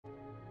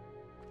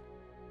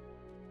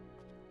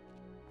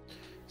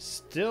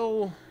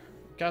Still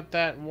got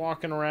that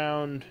walking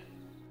around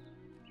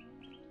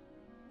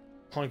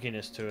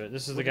clunkiness to it.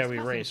 This is the guy we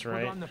race,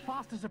 right? I'm the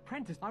fastest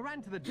apprentice. I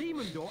ran to the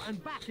demon door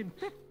and back in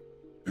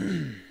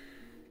 50.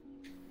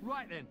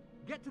 Right then,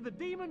 get to the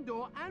demon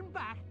door and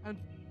back, and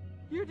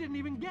you didn't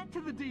even get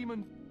to the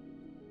demon.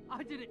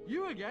 I did it.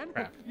 You again?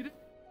 Crap. You did...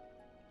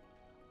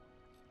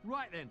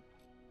 Right then.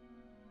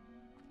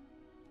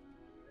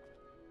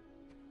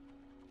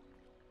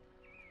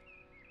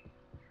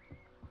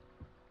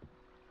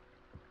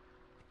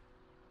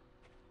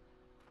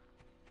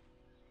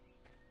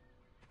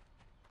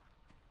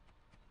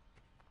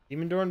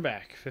 Demon door and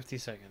back, 50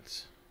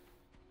 seconds.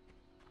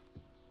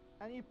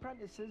 Any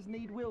apprentices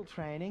need wheel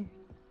training?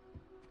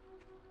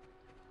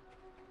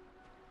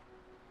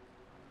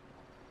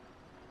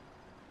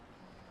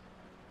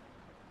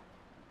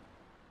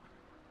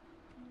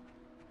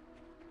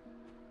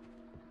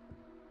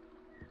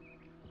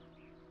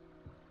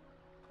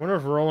 Wonder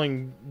if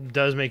rolling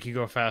does make you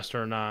go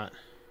faster or not.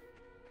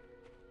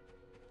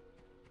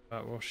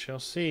 But we shall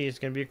see. It's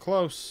gonna be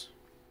close.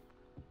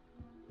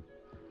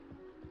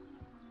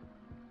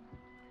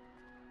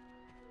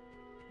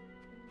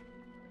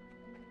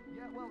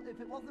 Yeah, well,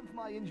 if it wasn't for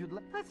my injured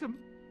leg... That's a...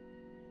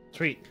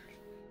 Sweet.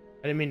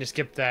 I didn't mean to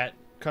skip that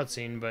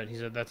cutscene, but he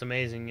said that's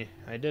amazing.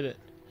 I did it.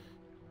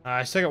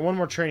 I still got one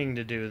more training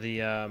to do.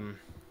 The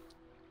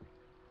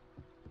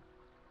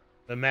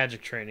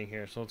magic training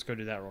here. So let's go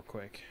do that real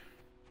quick.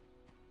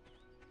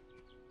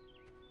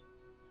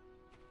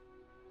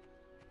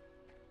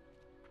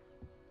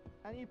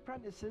 Any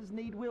apprentices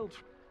need wheel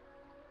training?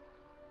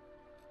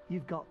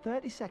 You've got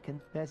 30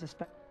 seconds. There's a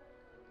spec...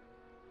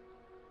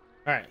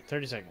 Alright,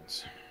 30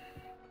 seconds.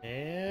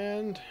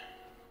 And...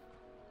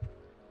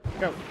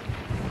 go.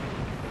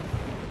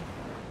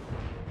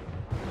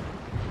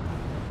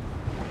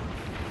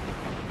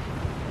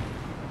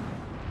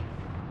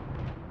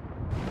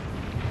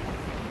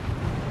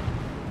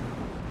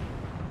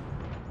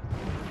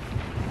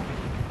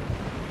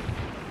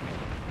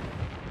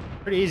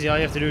 Pretty easy. All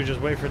you have to do is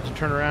just wait for it to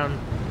turn around,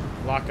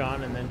 lock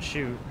on, and then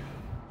shoot.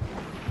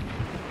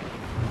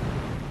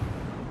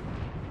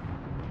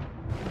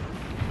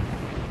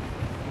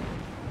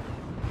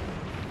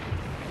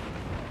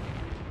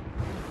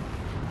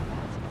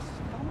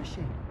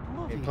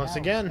 A+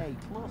 again.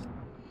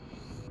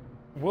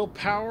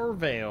 Willpower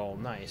Veil,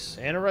 nice.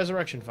 And a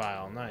resurrection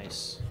file,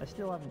 nice. I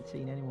still haven't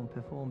seen anyone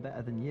perform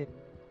better than you.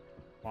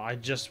 Well, I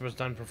just was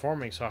done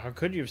performing, so how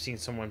could you have seen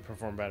someone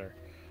perform better?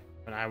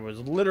 When I was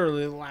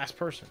literally the last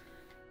person.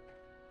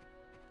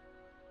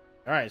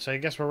 Alright, so I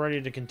guess we're ready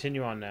to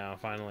continue on now,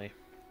 finally.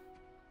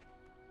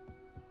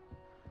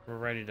 We're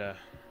ready to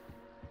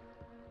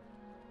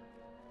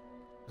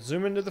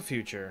zoom into the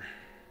future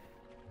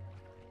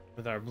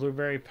with our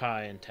blueberry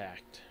pie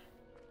intact.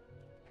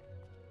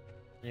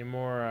 Any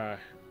more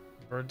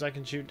birds I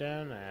can shoot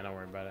down? Nah, don't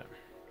worry about it.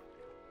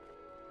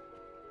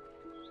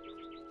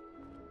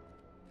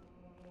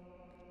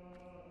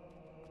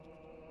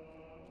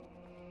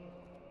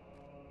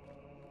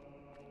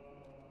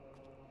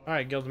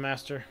 Alright,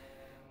 Guildmaster.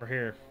 We're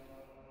here.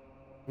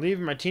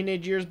 Leaving my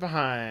teenage years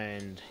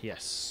behind.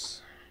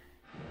 Yes.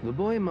 The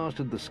boy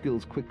mastered the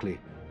skills quickly,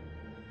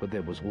 but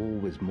there was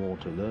always more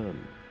to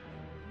learn.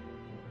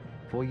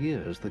 For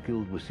years, the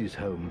guild was his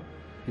home,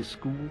 his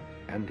school,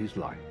 and his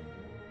life.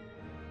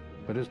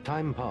 But as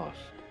time passed,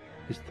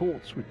 his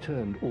thoughts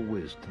returned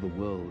always to the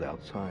world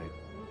outside.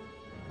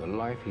 The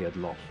life he had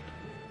lost,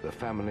 the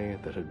family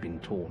that had been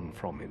torn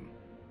from him.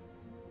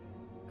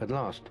 At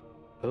last,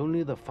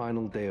 only the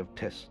final day of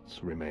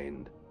tests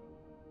remained.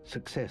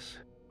 Success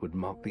would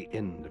mark the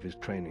end of his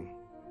training.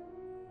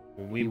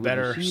 We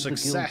better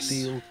success. The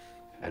guild seal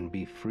and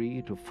be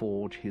free to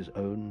forge his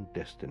own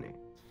destiny.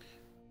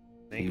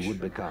 He would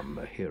become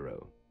a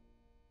hero.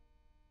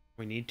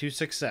 We need to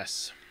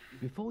success.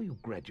 Before you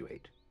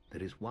graduate,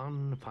 there is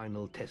one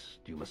final test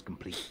you must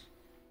complete.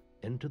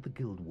 Enter the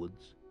guild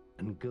woods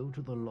and go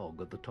to the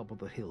log at the top of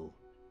the hill.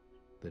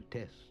 The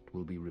test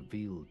will be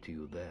revealed to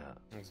you there.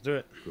 Let's do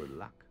it. Good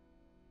luck.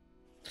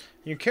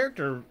 Your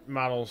character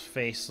model's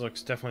face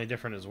looks definitely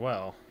different as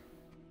well.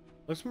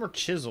 Looks more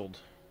chiseled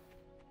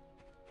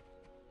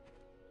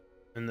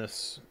in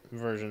this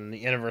version,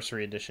 the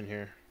Anniversary edition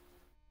here.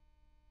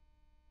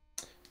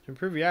 To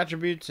improve your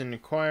attributes and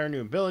acquire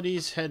new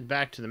abilities, head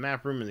back to the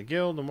map room in the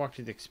guild and walk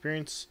to the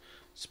experience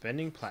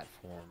spending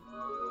platform.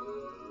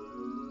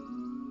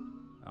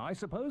 I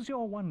suppose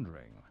you're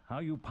wondering how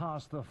you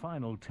pass the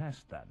final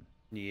test then.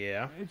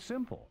 Yeah. It's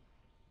simple.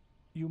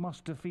 You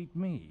must defeat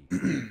me,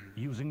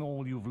 using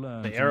all you've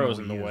learned. The arrow's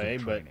in the way,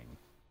 but...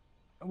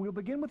 We'll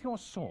begin with your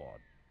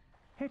sword.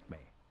 Hit me,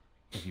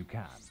 if you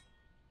can.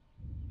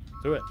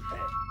 Do it.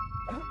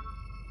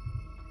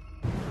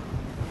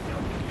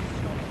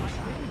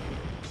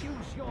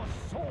 Use your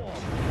sword.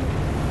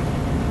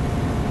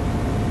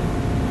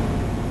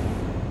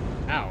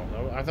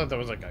 Ow, I thought that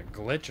was like a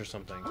glitch or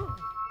something.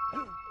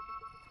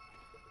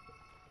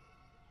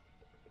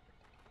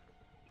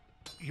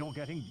 You're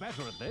getting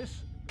better at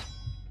this.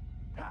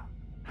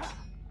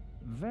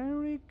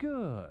 Very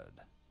good.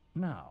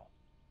 Now,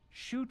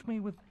 Shoot me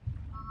with...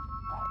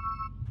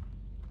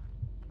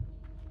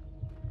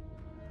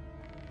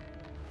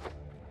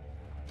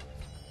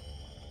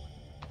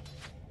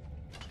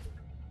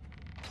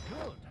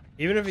 Good.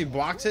 Even if he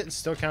blocks it, it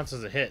still counts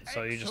as a hit.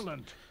 So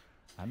Excellent.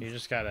 you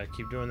just gotta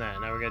keep doing that.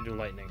 Now we gotta do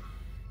lightning.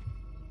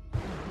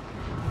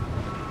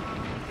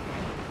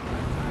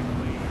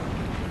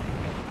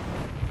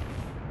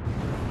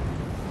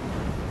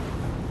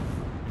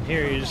 And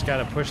here you just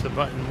gotta push the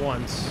button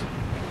once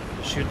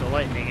to shoot the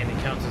lightning, and it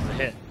counts as a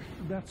hit.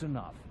 That's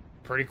enough.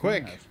 Pretty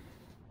quick. Yes.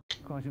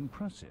 Quite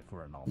impressive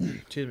for a novel.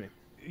 Excuse me.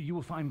 You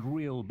will find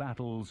real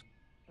battles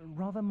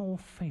rather more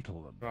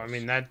fatal than this. Well, I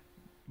mean that.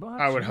 But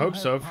I would you hope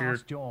have so for your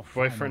passed your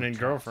boyfriend final and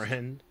test,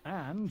 girlfriend.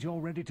 and you're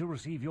ready to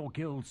receive your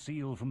guild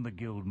seal from the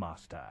guild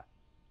master.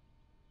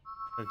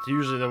 That's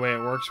usually the way it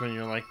works when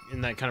you're like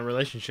in that kind of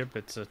relationship.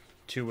 It's a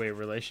two-way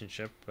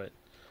relationship, but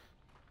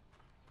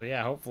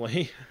yeah,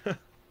 hopefully. I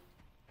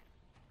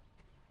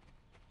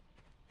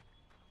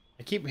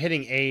keep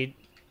hitting A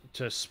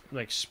to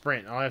like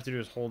sprint. All I have to do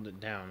is hold it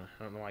down.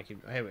 I don't know why I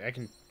keep. Hey, wait, I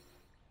can.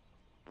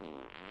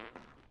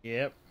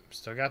 Yep,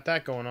 still got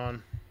that going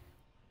on.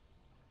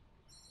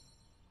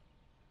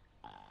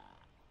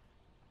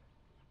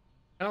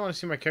 I don't want to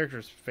see my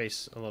character's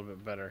face a little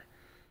bit better.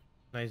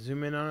 Can I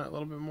zoom in on it a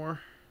little bit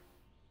more?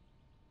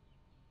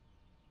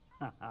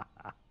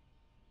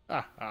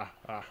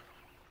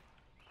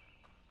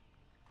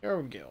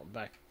 Go guild.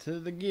 Back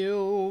to the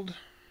guild.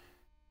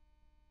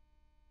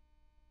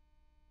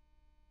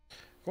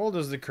 Gold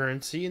is the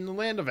currency in the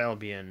land of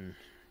Albion.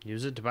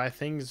 Use it to buy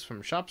things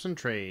from shops and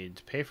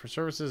trades, pay for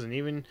services, and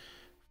even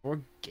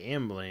for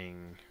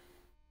gambling.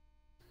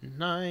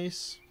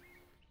 Nice.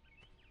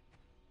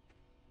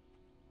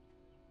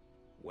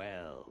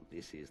 Well,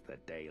 this is the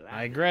day.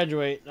 I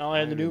graduate. All I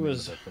had to do remember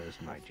was the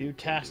first a night few you came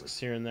to tasks us.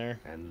 here and there.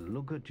 And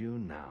look at you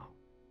now.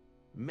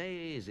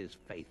 Maze's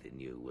faith in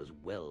you was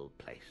well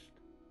placed.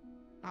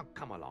 Now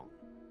come along.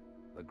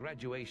 The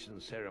graduation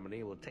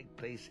ceremony will take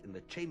place in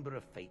the Chamber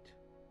of Fate,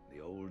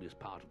 the oldest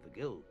part of the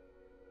guild.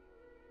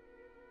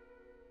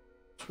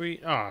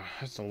 Sweet. Oh,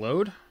 has to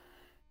load?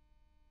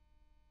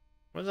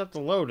 What does that have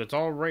to load? It's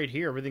all right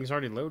here. Everything's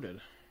already loaded.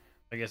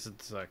 I guess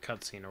it's a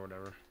cutscene or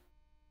whatever.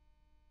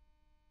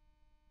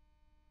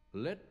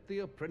 Let the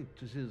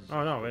apprentices...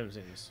 Oh no, we haven't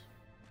seen this.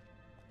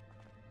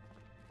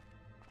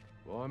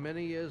 For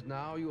many years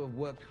now, you have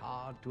worked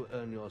hard to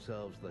earn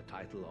yourselves the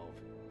title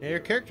of... Yeah, your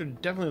character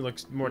definitely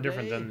looks more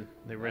different Today, than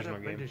the original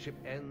that game. apprenticeship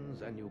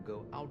ends and you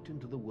go out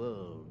into the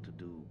world to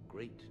do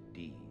great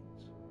deeds.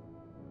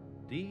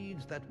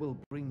 Deeds that will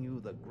bring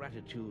you the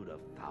gratitude of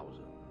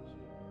thousands.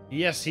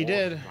 Yes, he Or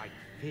did. strike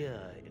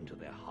fear into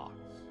their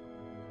hearts.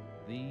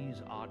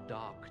 These are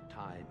dark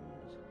times.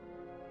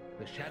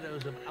 The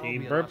shadows of He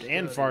Albion burped are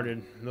and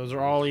stirring. farted. Those are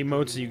all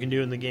emotes that you can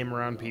do in the game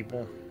around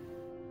people.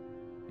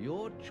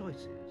 Your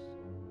choices,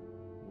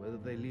 whether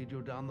they lead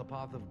you down the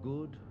path of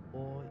good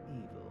or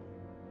evil,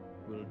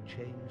 will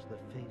change the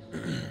face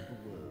of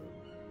the world.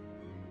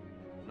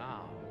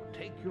 Now,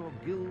 take your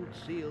guild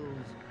seals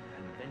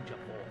and venture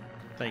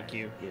forth. Thank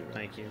you. as heroes.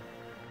 Thank you.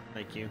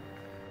 Thank you.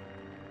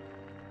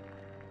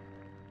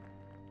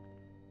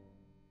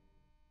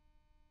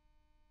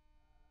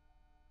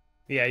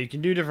 Yeah, you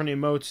can do different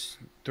emotes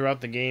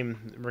throughout the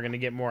game. We're going to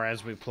get more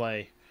as we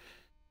play.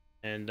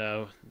 And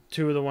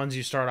two of the ones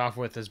you start off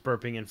with is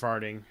burping and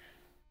farting.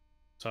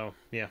 So,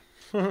 yeah.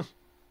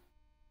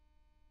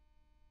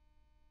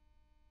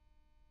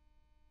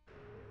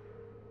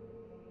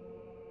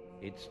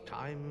 It's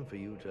time for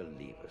you to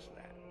leave us,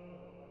 lad.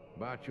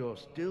 But you're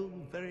still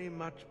very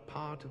much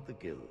part of the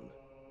guild.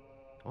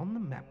 On the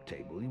map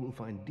table, you will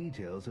find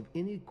details of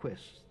any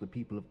quests the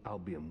people of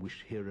Albion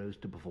wish heroes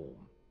to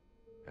perform.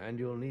 And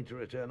you'll need to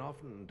return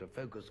often to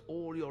focus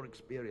all your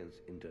experience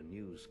into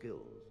new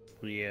skills.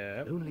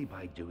 Yeah. Only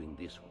by doing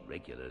this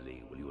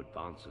regularly will you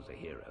advance as a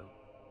hero.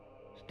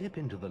 Step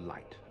into the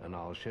light, and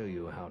I'll show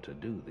you how to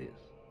do this.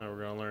 Now we're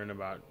going to learn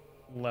about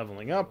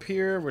leveling up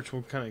here, which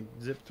we'll kind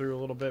of zip through a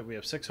little bit. We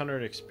have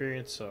 600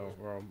 experience, so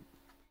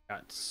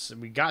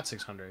we got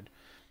 600.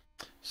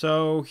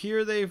 So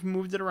here they've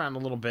moved it around a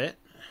little bit.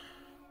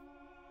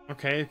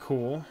 Okay,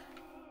 cool.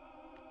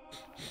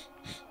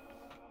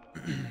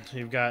 So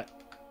you've got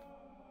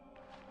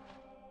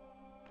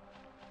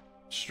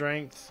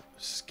strength,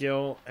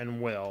 skill,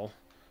 and will.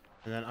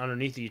 And then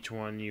underneath each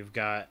one, you've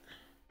got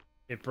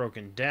it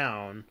broken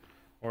down,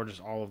 or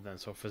just all of them.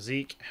 So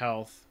physique,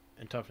 health,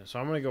 and toughness. So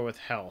I'm going to go with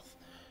health.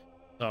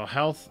 So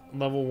health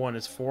level 1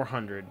 is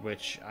 400,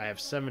 which I have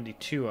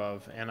 72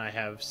 of, and I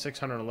have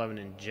 611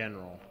 in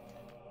general.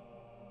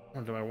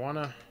 Or do I want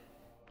to...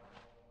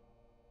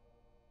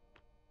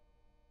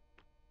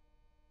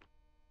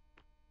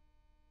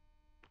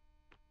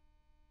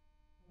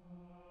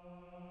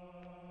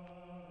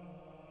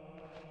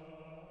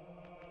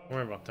 Don't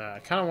worry about that. I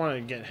kind of want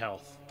to get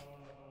health.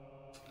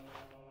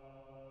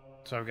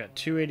 So I've got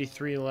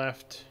 283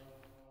 left.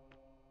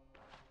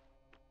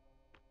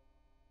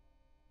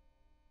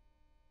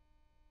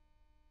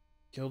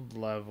 Guild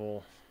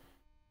level.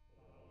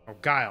 Oh,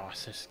 Guile. I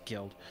said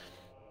guild.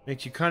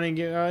 Makes you cunning.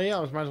 Yeah,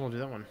 let's might as well do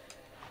that one.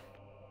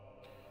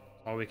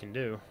 All we can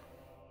do.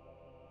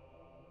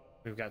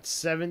 We've got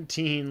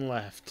 17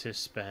 left to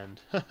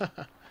spend.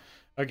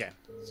 Okay,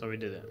 so we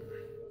did it.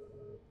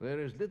 There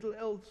is little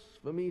else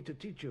for me to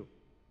teach you,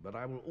 but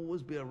I will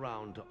always be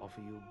around to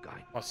offer you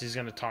guidance. Plus, he's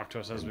going to talk to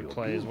us as we Your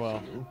play as guild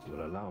well. seal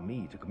will allow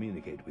me to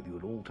communicate with you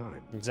at all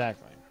times.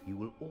 Exactly. You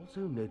will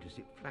also notice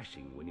it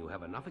flashing when you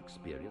have enough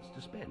experience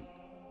to spend.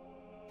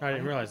 I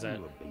didn't realize that.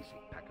 I've given you a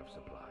basic pack of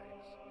supplies.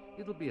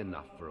 It'll be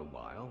enough for a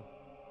while.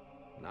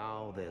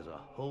 Now there's a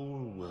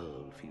whole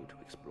world for you to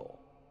explore.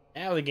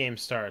 Now the game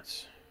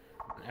starts.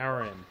 An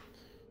hour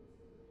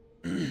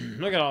in.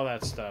 Look at all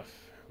that stuff.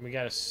 We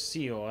got a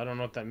seal. I don't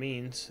know what that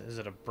means. Is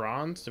it a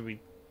bronze? Did we...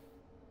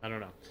 I don't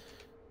know.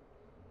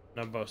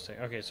 No boasting.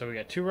 Okay, so we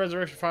got 2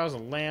 resurrection files, a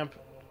lamp,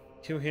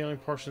 2 healing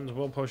potions,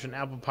 will potion,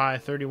 apple pie,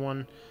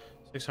 31,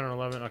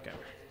 611. Okay.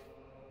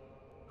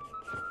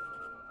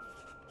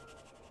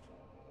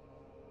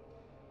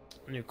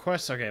 New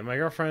quest. Okay, my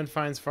girlfriend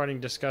finds farting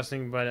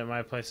disgusting, but at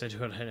my place I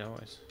do it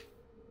anyways.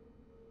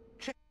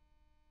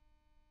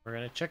 We're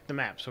gonna check the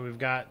map. So we've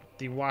got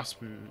the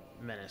Wasp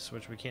Menace,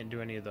 which we can't do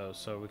any of those.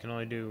 So we can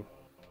only do...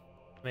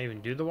 Can I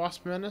even do the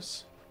Wasp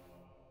Menace?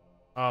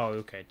 Oh,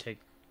 okay. Take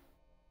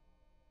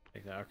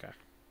that. Okay.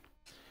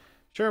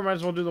 Sure, might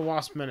as well do the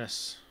Wasp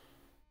Menace.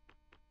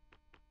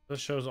 This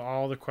shows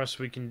all the quests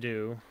we can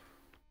do.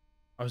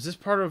 Oh, is this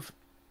part of...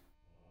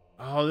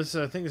 Oh, this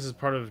is, I think this is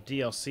part of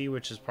DLC,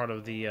 which is part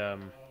of the,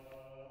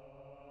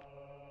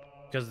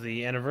 because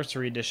the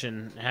Anniversary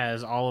Edition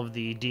has all of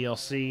the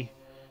DLC,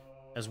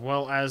 as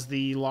well as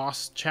the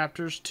Lost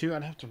chapters, too.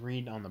 I'd have to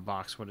read on the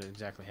box what it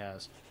exactly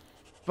has.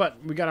 But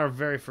we got our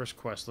very first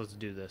quest. Let's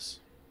do this.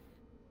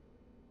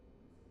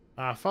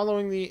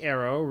 Following the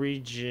arrow,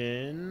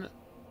 region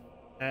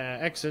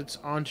exits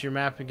onto your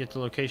map and get the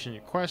location of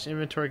your quest.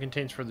 Inventory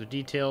contains further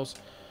details.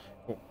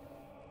 Cool.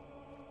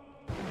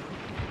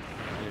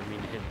 I didn't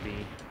mean to hit B.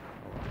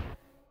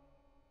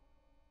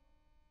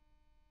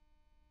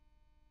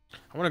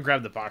 I want to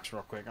grab the box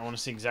real quick. I want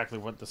to see exactly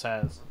what this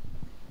has.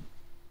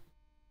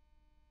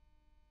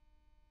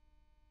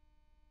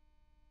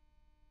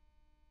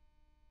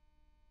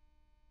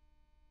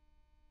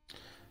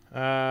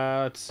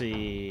 Let's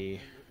see.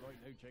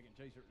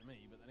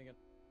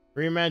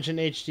 Reimagine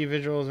HD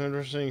visuals and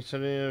interesting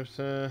study.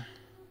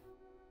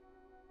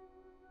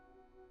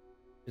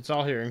 It's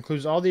all here.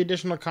 Includes all the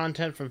additional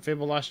content from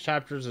Fable Lost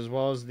chapters as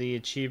well as the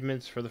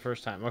achievements for the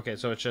first time. Okay,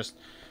 so it's just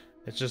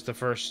the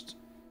first.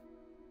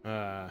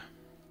 So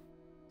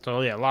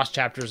yeah, Lost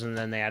chapters and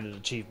then they added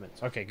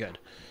achievements. Okay, good.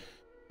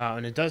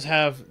 And it does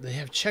have they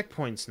have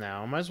checkpoints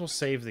now. Might as well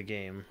save the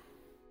game.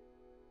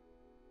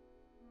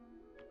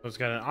 So it's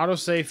got an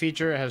autosave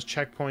feature, it has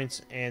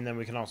checkpoints, and then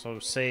we can also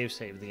save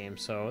the game.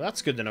 So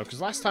that's good to know,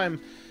 because last time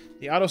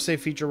the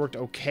autosave feature worked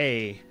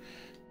okay,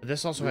 but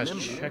this also has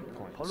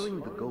checkpoints. Following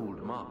the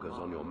gold markers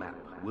on your map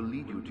will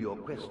lead you to your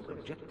quest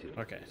objective.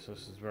 Okay, so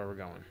this is where we're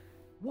going.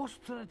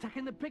 Wasps are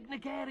attacking the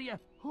picnic area.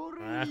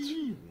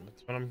 Hurry!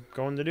 That's what I'm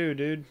going to do,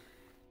 dude.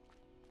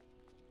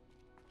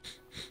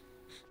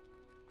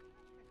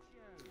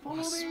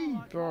 Wasps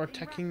are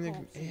attacking the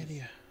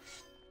area.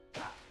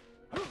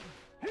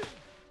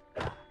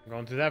 I'm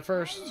going through that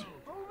first.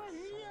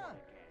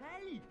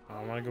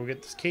 I want to go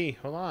get this key.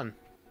 Hold on.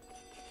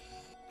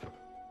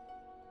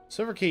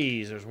 Silver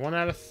keys. There's 1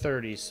 out of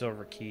 30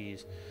 silver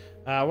keys.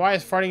 Why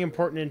is farting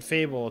important in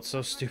Fable? It's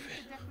so stupid.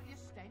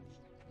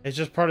 It's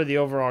just part of the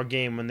overall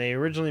game. When they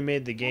originally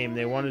made the game,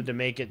 they wanted to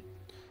make it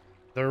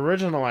the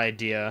original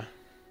idea,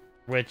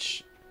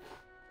 which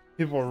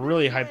people were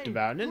really hyped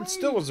about, and it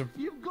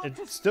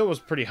still was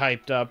pretty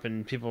hyped up,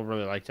 and people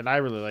really liked it. I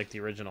really liked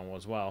the original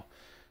as well.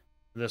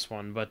 This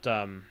one, but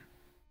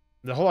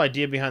the whole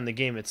idea behind the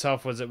game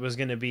itself was it was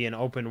going to be an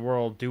open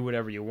world, do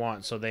whatever you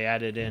want. So they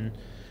added in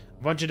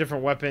a bunch of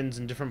different weapons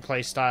and different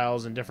play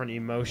styles and different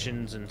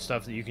emotions and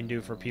stuff that you can do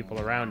for people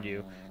around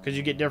you, because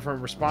you get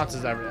different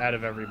responses out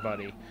of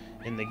everybody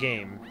in the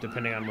game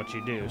depending on what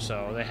you do.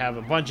 So they have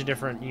a bunch of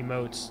different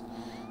emotes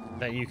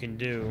that you can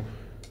do.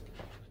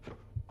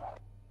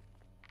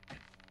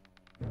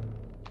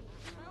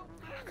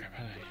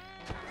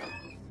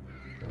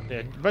 Yeah,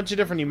 a bunch of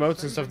different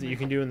emotes and stuff that you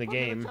can do in the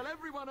game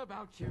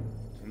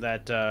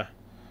that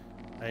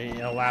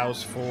it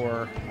allows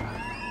for...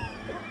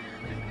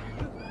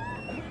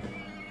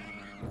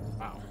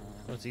 Wow,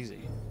 that's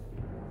easy.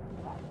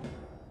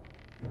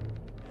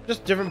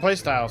 Just different play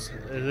styles.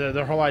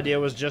 The whole idea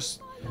was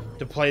just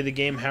to play the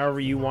game however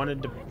you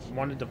wanted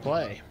to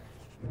play.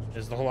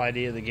 Is the whole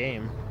idea of the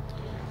game.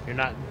 You're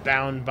not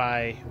bound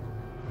by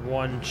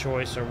one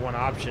choice or one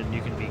option.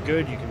 You can be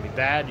good, you can be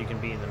bad, you can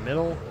be in the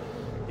middle.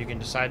 You can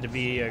decide to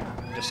be a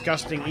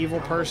disgusting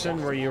evil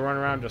person where you run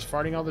around just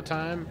farting all the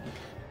time.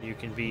 You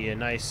can be a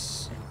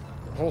nice,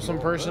 wholesome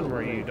person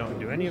where you don't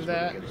do any of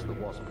that.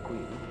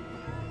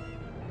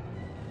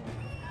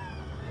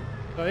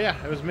 So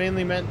yeah, it was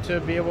mainly meant to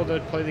be able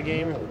to play the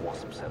game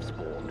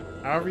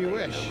however you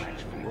wish.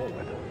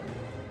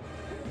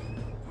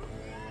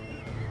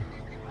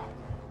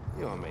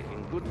 You are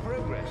making good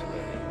progress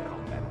learning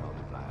combat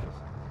multipliers.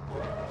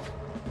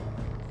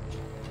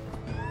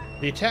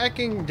 The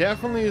attacking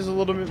definitely is a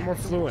little bit more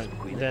fluent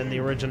than the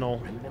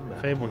original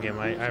Fable game.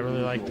 I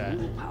really like that.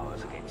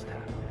 Powers against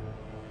her.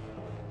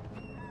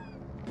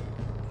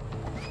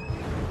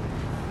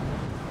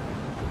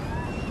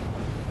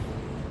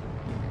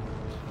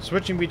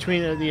 Switching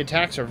between the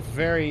attacks are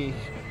very,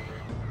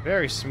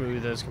 very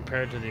smooth as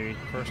compared to the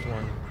first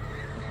one.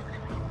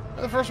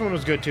 The first one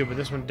was good too, but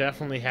this one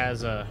definitely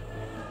has a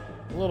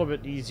little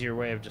bit easier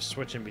way of just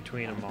switching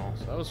between them all.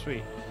 So that was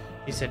sweet.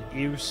 He said,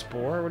 "Ew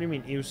spore." What do you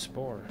mean, "ew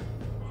spore"?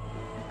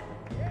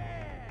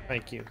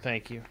 Thank you,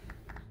 thank you.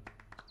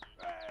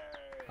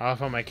 I love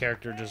how my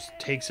character just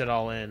takes it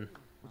all in.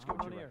 Let's go.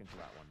 What do you reckon to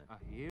that one?